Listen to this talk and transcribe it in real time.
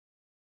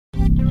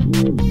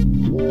Community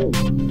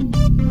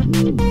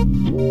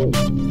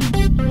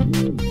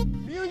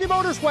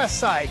Motors West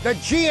Side, the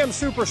GM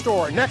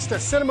Superstore next to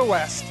Cinema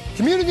West.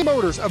 Community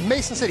Motors of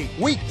Mason City,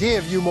 we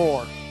give you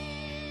more.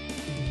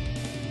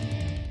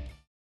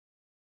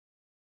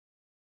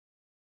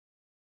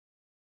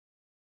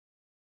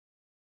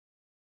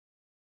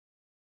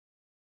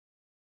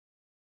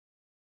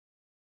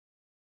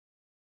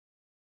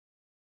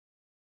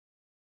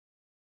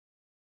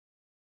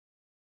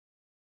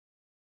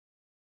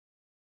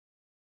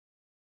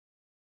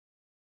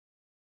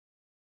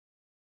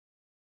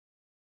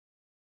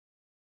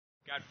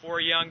 Got 4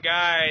 young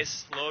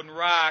guys loading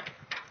rock.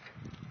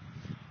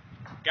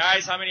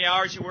 Guys, how many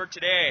hours you work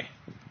today?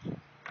 We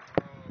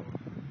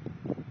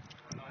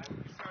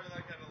started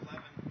like at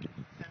 11,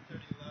 10:30,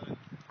 11.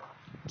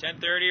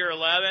 10:30 or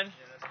 11? Yeah,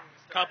 that's when we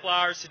started. Couple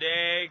hours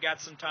today. Got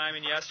some time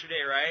in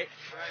yesterday, right?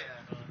 Right.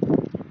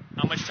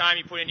 How much time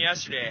you put in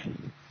yesterday?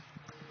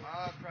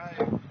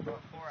 Probably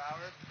about 4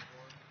 hours.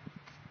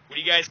 What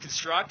are you guys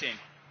constructing?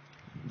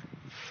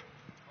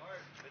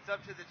 It's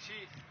up to the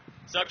chief.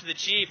 It's up to the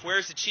chief.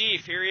 Where's the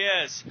chief? Here he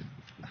is.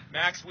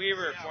 Max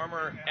Weaver,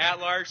 former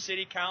at-large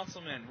city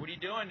councilman. What are you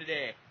doing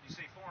today? You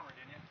say former,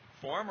 didn't you?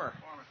 Former.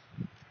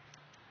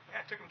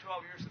 Yeah, it took him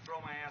 12 years to throw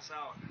my ass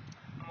out.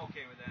 I'm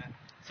okay with that.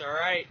 It's all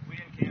right. We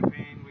didn't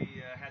campaign.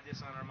 We had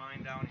this on our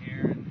mind down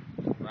here.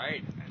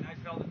 Right. And I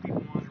felt that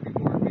people wanted to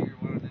reward me or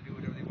wanted to do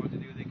whatever they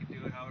wanted to do. They could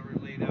do it however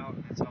it laid out,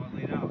 and that's how it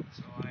laid out.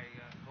 So I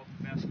hope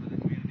the best for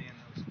the community and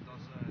those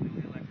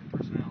newly elected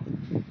personnel.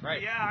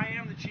 Right. Yeah, I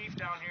am the chief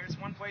down here. It's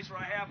one place where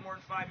I have more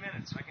than 5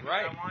 minutes. I can do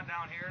what I want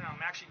down here, and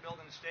I'm actually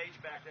building a stage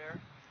back there.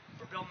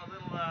 We're building a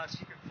little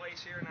secret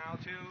place here now,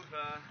 too.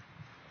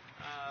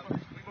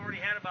 We've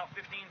already had about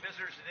 15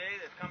 visitors today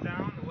that have come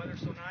down. The weather's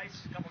so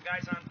nice. A couple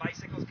guys on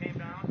bicycles came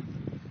down.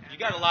 You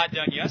got a lot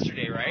done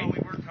yesterday, right? Oh, we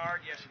worked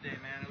hard yesterday,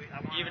 man.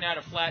 You even had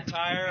a flat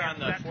tire on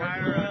the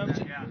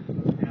forklift. Yeah.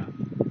 Yeah.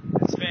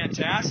 That's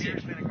fantastic.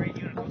 It's been a great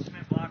unit. Those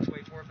cement blocks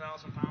weigh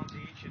 4,000 pounds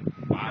each. And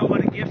wow. You know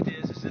what a gift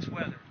is this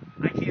weather.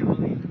 I can't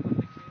believe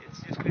it.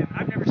 It's just been,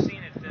 I've never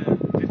seen it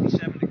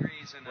 57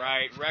 degrees. And,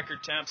 right,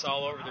 record temps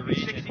all over the I'm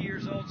region. 60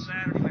 years old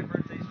Saturday. My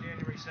birthday's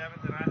January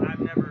 7th, and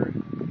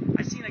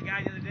I seen a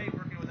guy the other day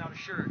working without a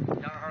shirt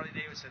down at Harley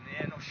Davidson. They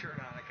had no shirt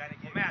on. I kind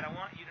of, well, Matt, I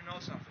want you to know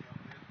something.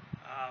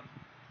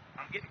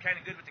 I'm getting kind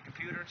of good with the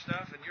computer and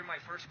stuff, and you're my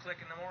first click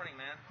in the morning,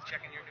 man.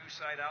 Checking your news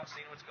site out,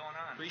 seeing what's going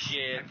on.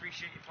 Appreciate it. I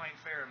appreciate you playing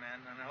fair, man,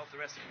 and I hope the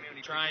rest of the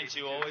community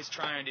always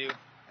trying to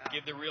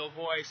give the real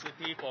voice to the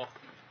people.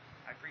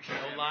 I appreciate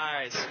it. No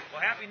lies.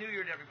 Well, Happy New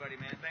Year to everybody,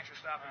 man. Thanks for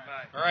stopping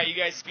by. All right, you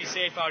guys be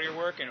safe out here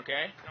working,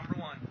 okay? Number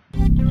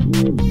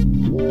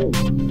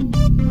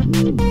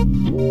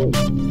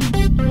 1.